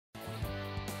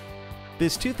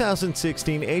This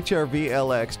 2016 HR-V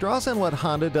LX draws on what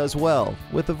Honda does well,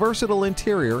 with a versatile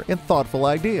interior and thoughtful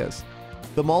ideas.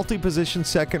 The multi-position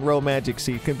second row magic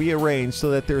seat can be arranged so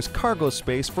that there's cargo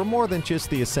space for more than just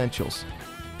the essentials.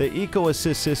 The Eco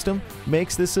Assist system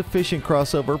makes this efficient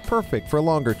crossover perfect for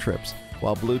longer trips,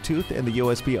 while Bluetooth and the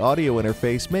USB audio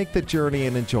interface make the journey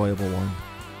an enjoyable one.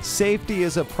 Safety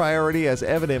is a priority as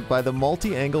evident by the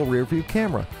multi-angle rear-view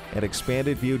camera and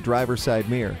expanded view driver's side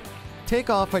mirror. Take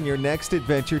off on your next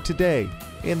adventure today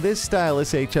in this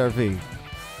stylish HR-V.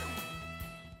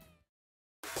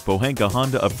 Pohanka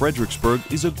Honda of Fredericksburg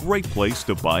is a great place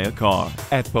to buy a car.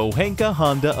 At Pohanka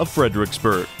Honda of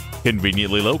Fredericksburg,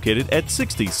 conveniently located at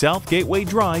 60 South Gateway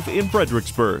Drive in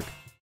Fredericksburg.